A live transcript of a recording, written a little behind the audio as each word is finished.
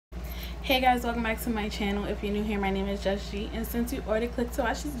Hey guys, welcome back to my channel. If you're new here, my name is Jess, and since you already clicked to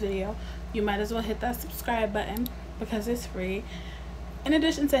watch this video, you might as well hit that subscribe button because it's free. In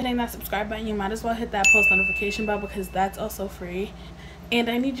addition to hitting that subscribe button, you might as well hit that post notification bell because that's also free. And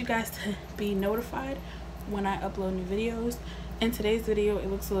I need you guys to be notified when I upload new videos. In today's video, it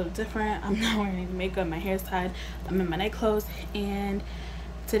looks a little different. I'm not wearing any makeup, my hair's tied, I'm in my night clothes, and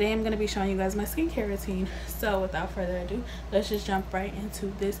today I'm going to be showing you guys my skincare routine. So without further ado, let's just jump right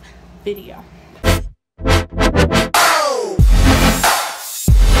into this video.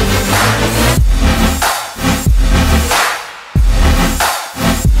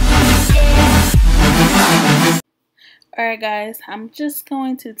 Alright guys, I'm just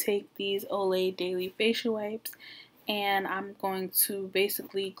going to take these Olay Daily Facial Wipes and I'm going to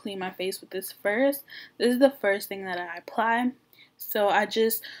basically clean my face with this first. This is the first thing that I apply. So I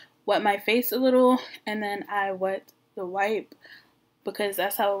just wet my face a little and then I wet the wipe because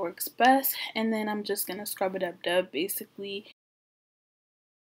that's how it works best, and then I'm just gonna scrub it up dub. Basically,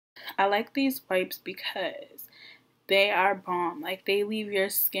 I like these wipes because they are bomb. Like, they leave your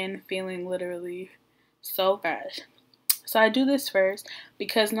skin feeling literally so fresh. So I do this first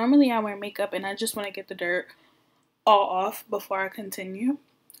because normally I wear makeup and I just want to get the dirt all off before I continue.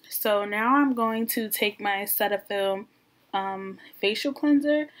 So now I'm going to take my Cetaphil facial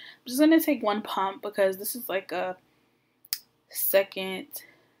cleanser. I'm just gonna take one pump because this is like a second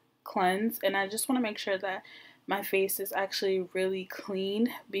cleanse and I just want to make sure that my face is actually really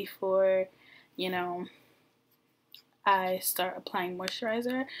clean before, you know, I start applying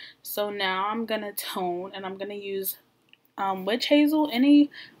moisturizer. So now I'm gonna tone and I'm gonna use witch hazel.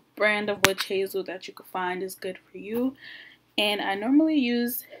 Any brand of witch hazel that you could find is good for you, and I normally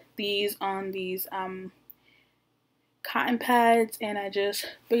use these on these cotton pads, and I just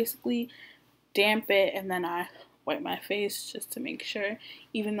basically damp it and then I wipe my face just to make sure.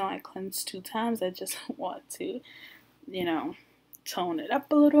 Even though I cleansed 2 times, I just want to, you know, tone it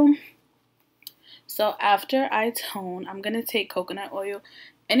up a little. So after I tone, I'm gonna take coconut oil,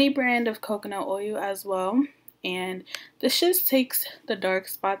 any brand of coconut oil as well, and this just takes the dark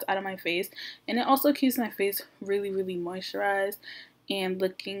spots out of my face, and it also keeps my face really moisturized and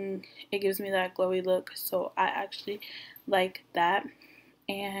looking, it gives me that glowy look. So I actually like that,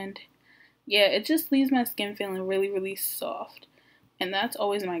 and yeah, it just leaves my skin feeling really soft, and that's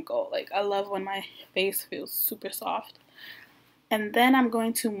always my goal. Like, I love when my face feels super soft. And then I'm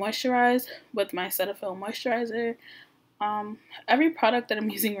going to moisturize with my Cetaphil moisturizer. Every product that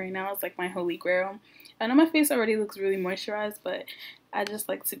I'm using right now is like my holy grail. I know my face already looks really moisturized, but I just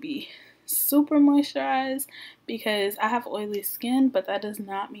like to be super moisturized because I have oily skin, but that does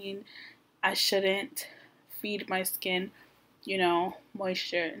not mean I shouldn't feed my skin, you know,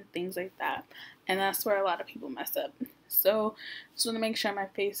 moisture and things like that. And that's where a lot of people mess up. So just want to make sure my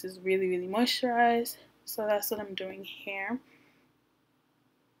face is really moisturized. So that's what I'm doing here.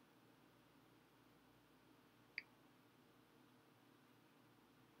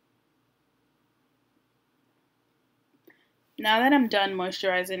 Now that I'm done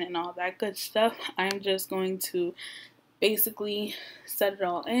moisturizing and all that good stuff, I'm just going to basically set it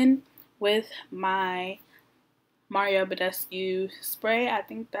all in with my Mario Badescu spray. I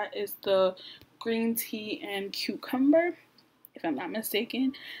think that is the green tea and cucumber, if I'm not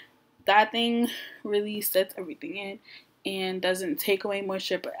mistaken. That thing really sets everything in and doesn't take away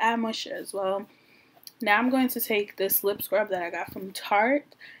moisture but add moisture as well. Now I'm going to take this lip scrub that I got from Tarte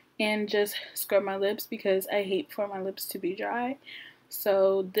and just scrub my lips because I hate for my lips to be dry.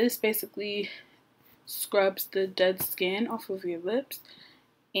 So this basically scrubs the dead skin off of your lips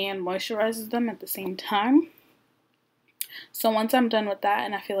and moisturizes them at the same time. So once I'm done with that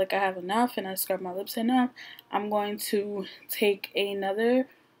and I feel like I have enough and I scrub my lips enough, I'm going to take another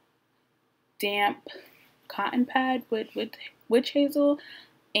damp cotton pad with witch hazel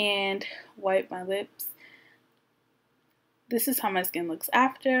and wipe my lips. This is how my skin looks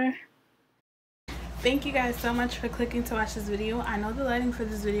after. Thank you guys so much for clicking to watch this video. I know the lighting for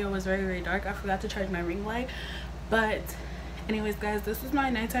this video was very dark. I forgot to charge my ring light. But anyways guys, this is my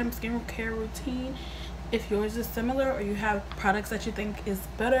nighttime skincare routine. If yours is similar or you have products that you think is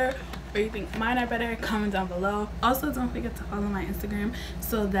better or you think mine are better, comment down below. Also, don't forget to follow my Instagram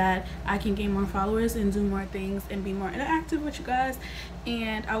so that I can gain more followers and do more things and be more interactive with you guys.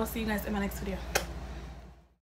 And I will see you guys in my next video.